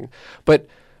interesting. But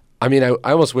I mean, I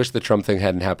almost wish the Trump thing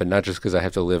hadn't happened, not just because I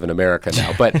have to live in America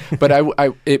now, but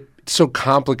it so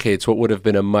complicates what would have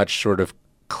been a much sort of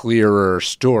clearer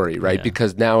story, right? Yeah.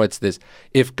 Because now it's this,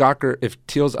 if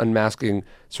Thiel's unmasking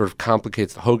sort of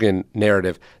complicates the Hogan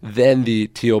narrative, then the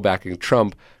Thiel backing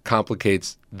Trump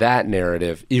complicates that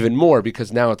narrative even more,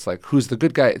 because now it's like, who's the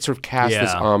good guy? It sort of casts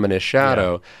this ominous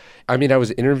shadow. Yeah. I mean, I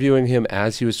was interviewing him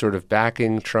as he was sort of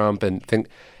backing Trump and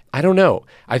I don't know.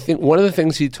 I think one of the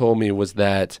things he told me was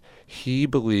that he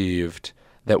believed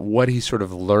that what he sort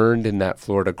of learned in that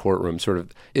Florida courtroom, sort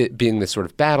of it being this sort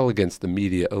of battle against the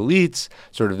media elites,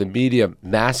 sort of the media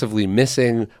massively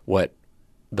missing what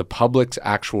the public's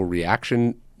actual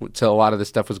reaction to a lot of this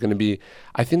stuff was going to be,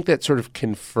 I think that sort of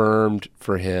confirmed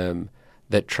for him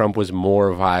that Trump was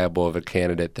more viable of a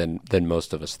candidate than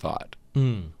most of us thought.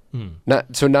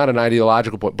 Not an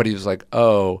ideological point, but he was like,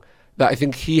 I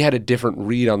think he had a different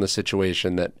read on the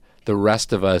situation that the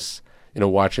rest of us,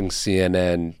 watching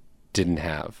CNN didn't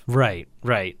have. Right.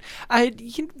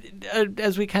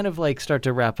 As we kind of start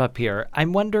to wrap up here,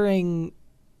 I'm wondering,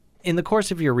 in the course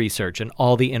of your research and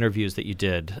all the interviews that you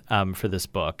did for this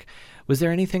book, was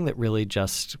there anything that really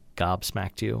just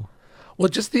gobsmacked you? Well,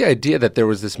 just the idea that there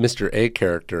was this Mr. A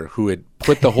character who had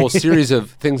put the whole series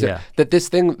of things that this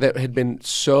thing that had been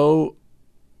so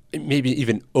maybe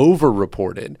even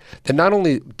over-reported, that not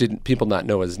only did people not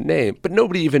know his name, but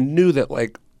nobody even knew that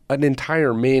an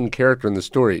entire main character in the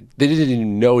story, they didn't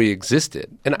even know he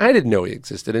existed. And I didn't know he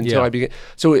existed until I began.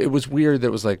 So it was weird that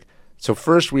it was so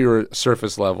first we were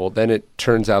surface level, then it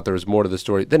turns out there was more to the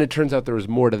story, then it turns out there was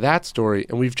more to that story,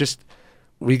 and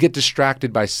we get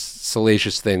distracted by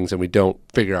salacious things and we don't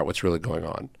figure out what's really going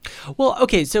on. Well,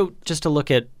 okay, so just to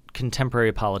look at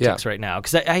contemporary politics right now,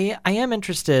 because I am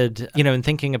interested, in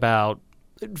thinking about,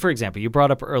 for example, you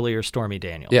brought up earlier Stormy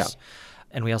Daniels. Yeah.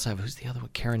 And we also have, who's the other one?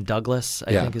 Karen Douglas,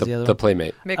 I think is the other one. The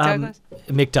Playmate. Mick Douglas?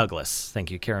 Mick Douglas. Thank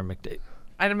you, Karen McDougall.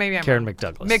 I don't, maybe I'm Karen wrong.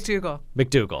 McDougall.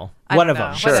 McDougall. One of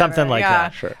them. Sure. Something like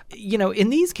that. Sure. In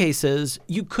these cases,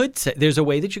 you could say, there's a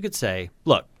way that you could say,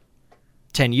 look,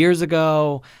 10 years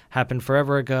ago, happened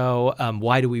forever ago.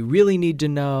 Why do we really need to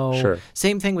know? Sure.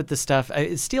 Same thing with the stuff.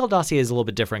 Steele dossier is a little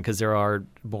bit different because there are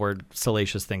more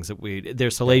salacious things that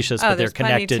they're salacious, but they're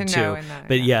connected to.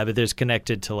 But there's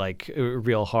connected to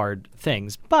real hard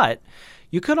things. But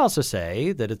you could also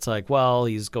say that it's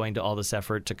he's going to all this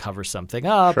effort to cover something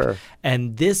up. Sure.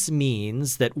 And this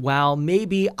means that while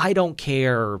maybe I don't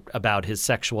care about his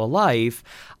sexual life,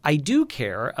 I do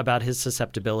care about his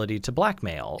susceptibility to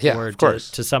blackmail or to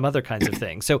some other kinds of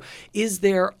things. So is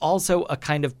there also a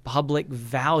kind of public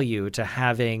value to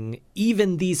having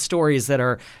even these stories that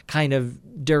are kind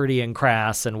of dirty and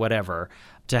crass and whatever,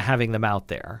 to having them out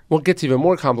there? Well, it gets even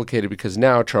more complicated because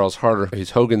now Charles Harder, who's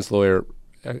Hogan's lawyer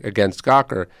against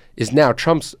Gawker, is now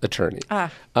Trump's attorney.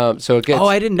 So it gets. Oh,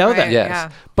 I didn't know that. Yes,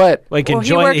 yeah. But he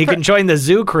can join the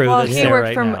zoo crew. Well, that's there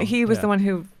right now. He was the one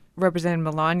who represented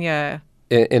Melania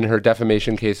in her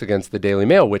defamation case against the Daily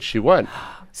Mail, which she won.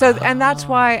 So, and that's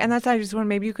why I just want,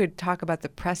 maybe you could talk about the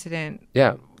precedent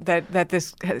that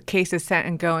this case is set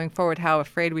and going forward, how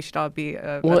afraid we should all be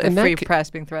of the free press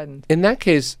being threatened. In that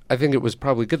case, I think it was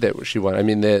probably good that she won. I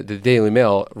mean, the Daily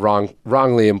Mail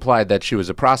wrongly implied that she was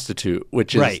a prostitute,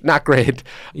 which is not great.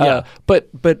 Yeah. But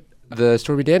the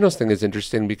Stormy Daniels thing is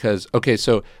interesting because,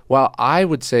 so while I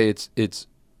would say it's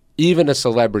even a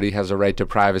celebrity has a right to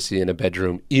privacy in a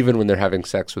bedroom, even when they're having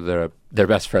sex with their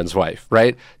best friend's wife,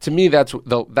 right? To me,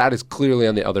 that is clearly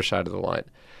on the other side of the line.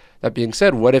 That being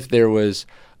said, what if there was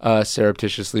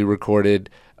surreptitiously recorded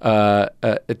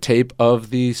a tape of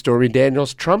the Stormy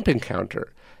Daniels Trump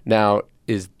encounter? Now,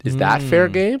 is that fair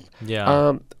game?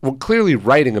 Yeah. Well, clearly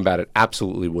writing about it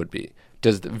absolutely would be.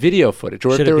 Does the video footage,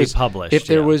 or should if there it be was published? If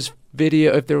there was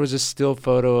video, if there was a still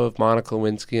photo of Monica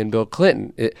Lewinsky and Bill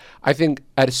Clinton, I think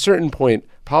at a certain point,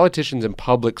 politicians and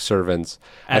public servants,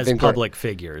 public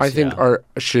figures,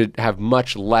 should have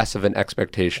much less of an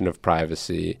expectation of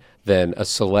privacy than a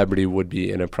celebrity would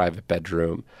be in a private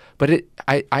bedroom. But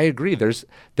I agree. There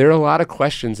are a lot of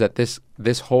questions that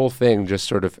this whole thing just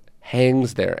sort of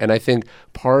hangs there, and I think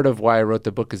part of why I wrote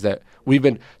the book is that we've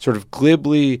been sort of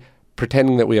glibly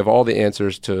pretending that we have all the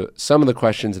answers to some of the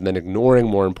questions and then ignoring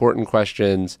more important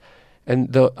questions.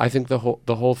 And I think the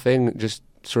whole thing just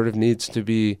sort of needs to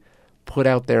be put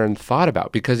out there and thought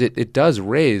about, because it does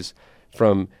raise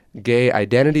from gay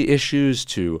identity issues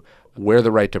to where the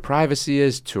right to privacy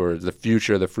is, towards the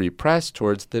future of the free press,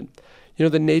 towards the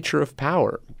nature of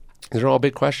power. These are all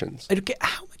big questions.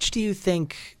 How much do you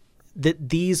think that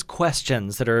these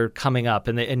questions that are coming up,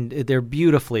 and they're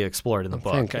beautifully explored in the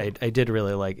book. I did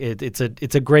really like it. It's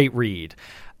a great read.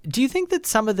 Do you think that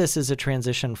some of this is a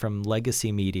transition from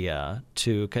legacy media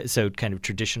to, so kind of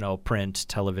traditional print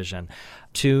television,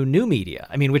 to new media?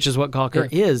 I mean, which is what Gawker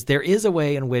is. There is a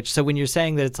way in which, so when you're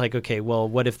saying that it's like, okay, well,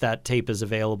 what if that tape is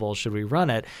available? Should we run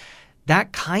it?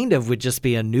 That kind of would just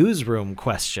be a newsroom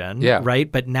question,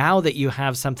 right? But now that you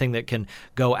have something that can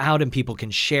go out and people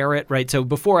can share it, right? So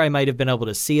before I might have been able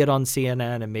to see it on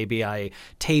CNN and maybe I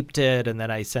taped it and then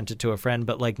I sent it to a friend.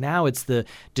 But like now it's the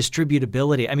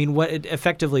distributability. I mean,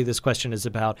 effectively this question is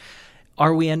about,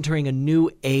 are we entering a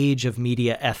new age of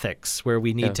media ethics where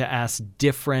we need to ask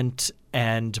different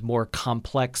and more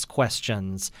complex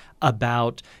questions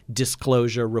about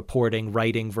disclosure, reporting,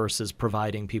 writing versus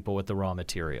providing people with the raw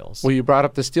materials? Well, you brought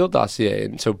up the Thiel dossier,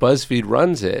 and so BuzzFeed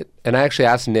runs it. And I actually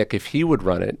asked Nick if he would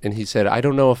run it, and he said, I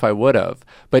don't know if I would have.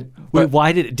 But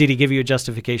why did he give you a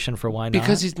justification for why not?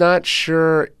 Because he's not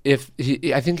sure if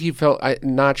I think he felt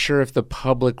not sure if the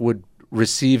public would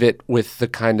receive it with the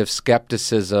kind of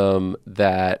skepticism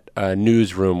that a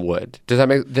newsroom would. Does that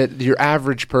make that your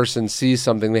average person sees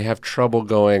something, they have trouble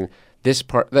going, this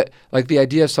part, that like the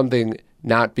idea of something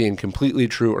not being completely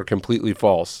true or completely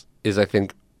false is, I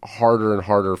think, harder and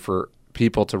harder for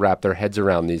people to wrap their heads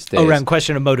around these days. Around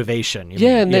question of motivation.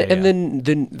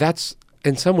 Then that's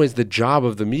in some ways the job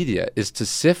of the media is to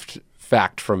sift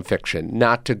fact from fiction,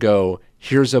 not to go,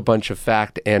 here's a bunch of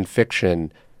fact and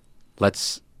fiction,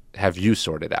 let's have you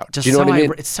sorted out. Just do you know what I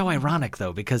mean? It's so ironic,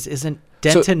 though, because isn't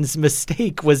Denton's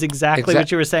mistake was exactly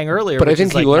what you were saying earlier, but which I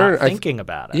think is like he learned, not thinking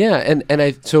about it. Yeah,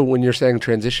 and so when you're saying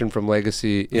transition from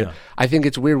legacy, you know, I think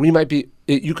it's weird. We might be,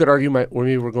 you could argue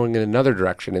maybe we're going in another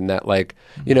direction in that, like,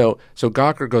 you know, so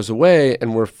Gawker goes away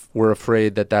and we're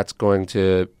afraid that that's going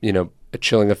to, you know, a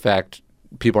chilling effect.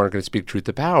 People aren't going to speak truth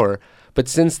to power. But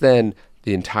since then,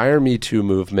 the entire Me Too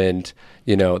movement,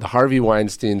 you know, the Harvey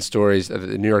Weinstein stories, the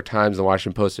New York Times, the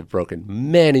Washington Post have broken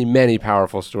many, many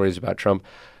powerful stories about Trump.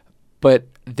 But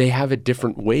they have a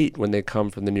different weight when they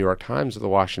come from the New York Times or the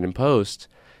Washington Post.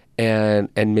 And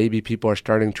maybe people are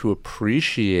starting to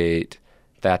appreciate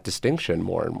that distinction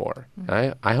more and more.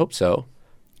 I hope so.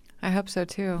 I hope so,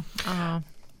 too.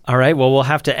 All right. Well, we'll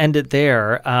have to end it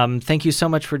there. Thank you so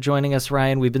much for joining us,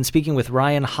 Ryan. We've been speaking with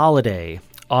Ryan Holiday,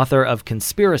 author of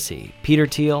Conspiracy, Peter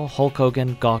Thiel, Hulk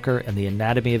Hogan, Gawker, and the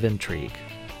Anatomy of Intrigue.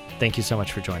 Thanks so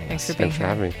much for joining us. Thanks for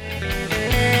having me.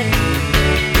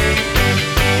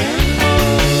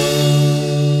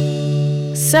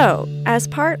 So, as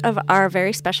part of our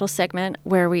very special segment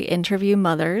where we interview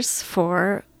mothers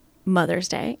for Mother's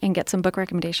Day and get some book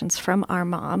recommendations from our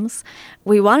moms,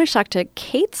 we want to talk to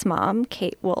Kate's mom,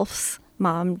 Kate Wolf's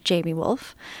mom, Jamie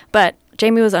Wolf, but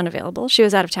Jamie was unavailable. She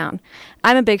was out of town.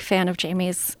 I'm a big fan of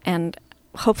Jamie's, and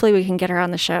hopefully we can get her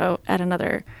on the show at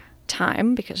another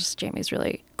time because Jamie's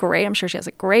really great. I'm sure she has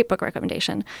a great book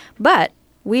recommendation. But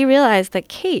we realized that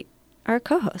Kate, our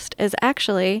co-host, is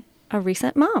actually a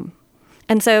recent mom.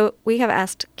 And so we have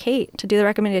asked Kate to do the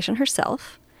recommendation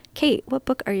herself. Kate, what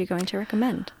book are you going to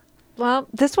recommend? Well,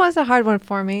 this was a hard one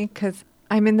for me because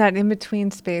I'm in that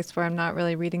in-between space where I'm not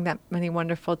really reading that many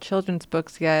wonderful children's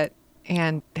books yet.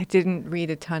 And I didn't read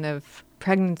a ton of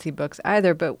pregnancy books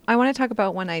either. But I want to talk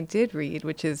about one I did read,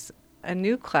 which is a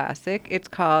new classic. It's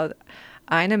called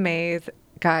Ina May's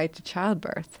Guide to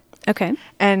Childbirth. Okay.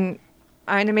 And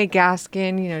Ina May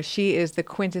Gaskin, you know, she is the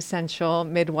quintessential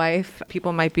midwife.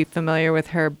 People might be familiar with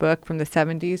her book from the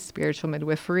 70s, Spiritual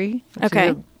Midwifery.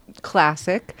 Okay.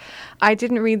 Classic. I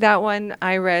didn't read that one.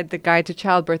 I read The Guide to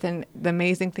Childbirth, and the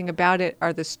amazing thing about it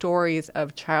are the stories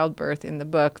of childbirth in the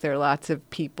book. There are lots of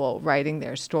people writing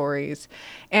their stories,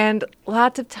 and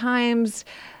lots of times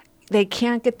they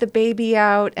can't get the baby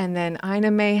out, and then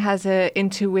Ina May has an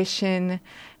intuition.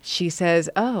 She says,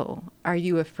 "Oh, are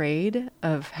you afraid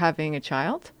of having a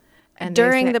child?" And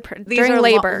during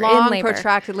labor, long, in labor,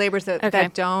 protracted labors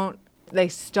that don't. They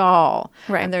stall,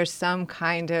 right. And there's some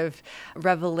kind of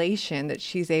revelation that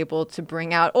she's able to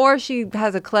bring out. Or she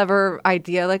has a clever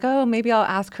idea, like, oh, maybe I'll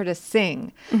ask her to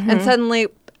sing. Mm-hmm. And suddenly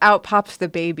out pops the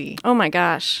baby. Oh, my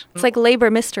gosh. It's like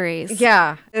labor mysteries.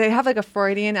 Yeah. They have like a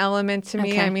Freudian element to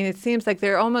me. Okay. I mean, it seems like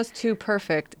they're almost too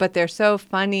perfect, but they're so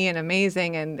funny and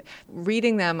amazing. And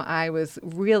reading them, I was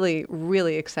really,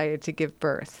 really excited to give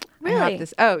birth. Really?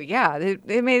 Oh, yeah.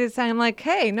 They made it sound like,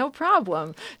 hey, no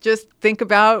problem. Just think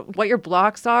about what your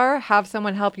blocks are, have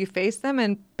someone help you face them,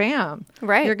 and bam.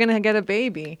 Right. You're going to get a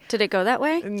baby. Did it go that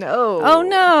way? No. Oh, no.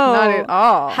 Not at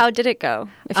all. How did it go,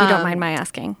 if you don't mind my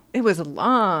asking? It was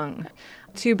long.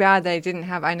 Too bad that I didn't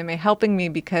have Ina May helping me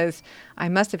because I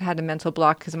must have had a mental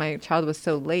block because my child was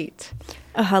so late.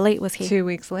 Oh, how late was he? 2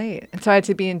 weeks late. And so I had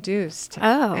to be induced.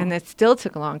 Oh. And it still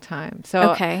took a long time.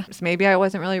 So okay. maybe I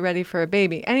wasn't really ready for a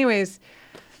baby. Anyways,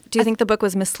 Do you think the book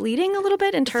was misleading a little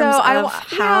bit in terms of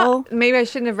how? Yeah, maybe I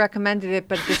shouldn't have recommended it,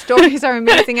 but the stories are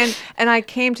amazing. And I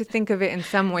came to think of it in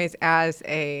some ways as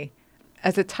a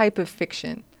type of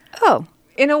fiction. Oh.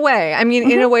 In a way. I mean,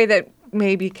 in a way that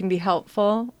maybe can be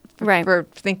helpful for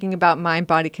thinking about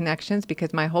mind-body connections,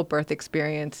 because my whole birth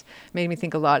experience made me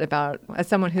think a lot about, as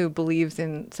someone who believes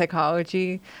in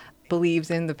psychology,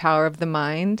 believes in the power of the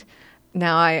mind,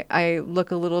 now I look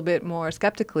a little bit more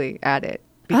skeptically at it.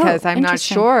 Because I'm not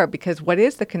sure, because what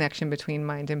is the connection between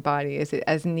mind and body? Is it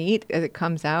as neat as it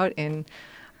comes out in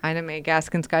Ina May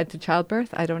Gaskin's Guide to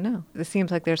Childbirth? I don't know. It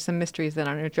seems like there's some mysteries that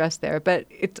aren't addressed there, but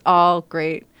it's all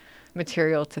great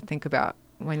material to think about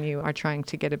when you are trying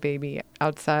to get a baby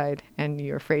outside and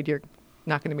you're afraid you're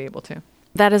not going to be able to.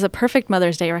 That is a perfect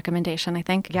Mother's Day recommendation, I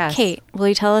think. Yes. Kate, will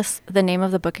you tell us the name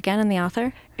of the book again and the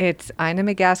author? It's Ina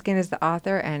May Gaskin is the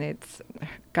author, and it's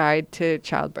Guide to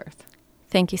Childbirth.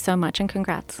 Thank you so much, and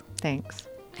congrats. Thanks.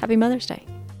 Happy Mother's Day.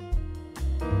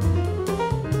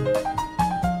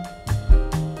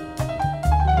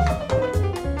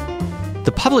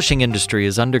 The publishing industry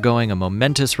is undergoing a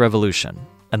momentous revolution,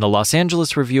 and the Los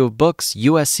Angeles Review of Books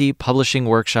USC Publishing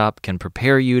Workshop can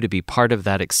prepare you to be part of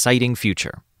that exciting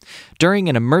future. During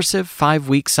an immersive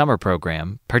 5-week summer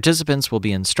program, participants will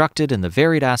be instructed in the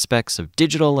varied aspects of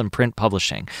digital and print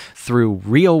publishing through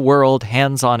real-world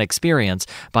hands-on experience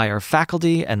by our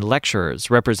faculty and lecturers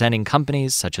representing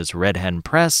companies such as Red Hen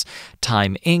Press,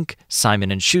 Time Inc.,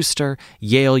 Simon & Schuster,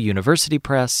 Yale University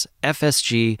Press,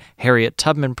 FSG, Harriet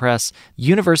Tubman Press,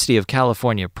 University of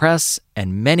California Press,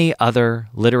 and many other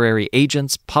literary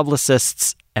agents,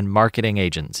 publicists, and marketing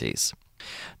agencies.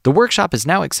 The workshop is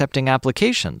now accepting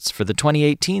applications for the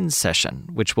 2018 session,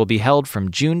 which will be held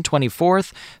from June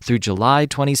 24th through July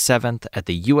 27th at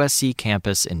the USC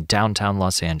campus in downtown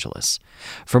Los Angeles.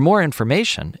 For more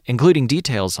information, including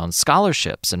details on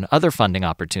scholarships and other funding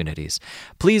opportunities,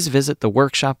 please visit the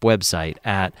workshop website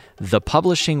at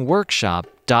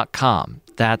thepublishingworkshop.com.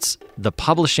 That's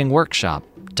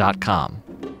thepublishingworkshop.com.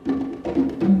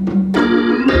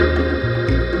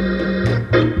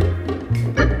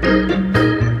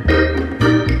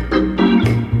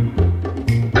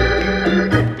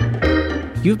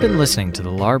 You've been listening to the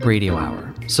LARB Radio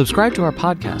Hour. Subscribe to our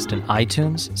podcast in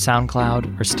iTunes,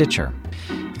 SoundCloud, or Stitcher.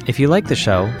 If you like the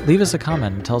show, leave us a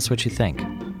comment and tell us what you think.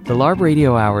 The LARB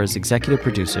Radio Hour's executive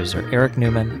producers are Eric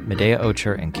Newman, Medea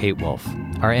Ocher, and Kate Wolf.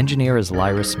 Our engineer is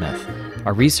Lyra Smith.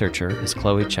 Our researcher is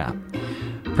Chloe Chapp.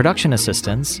 Production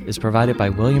assistance is provided by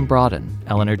William Brodin,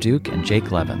 Eleanor Duke, and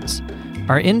Jake Levins.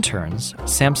 Our interns,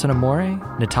 Samson Amore,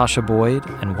 Natasha Boyd,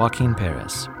 and Joaquin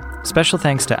Perez. Special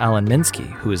thanks to Alan Minsky,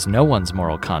 who is no one's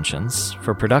moral conscience,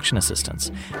 for production assistance,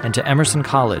 and to Emerson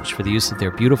College for the use of their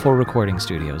beautiful recording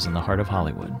studios in the heart of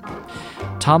Hollywood.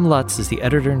 Tom Lutz is the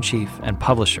editor-in-chief and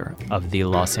publisher of the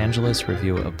Los Angeles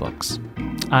Review of Books.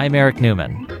 I'm Eric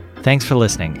Newman. Thanks for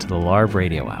listening to the LARB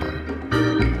Radio Hour.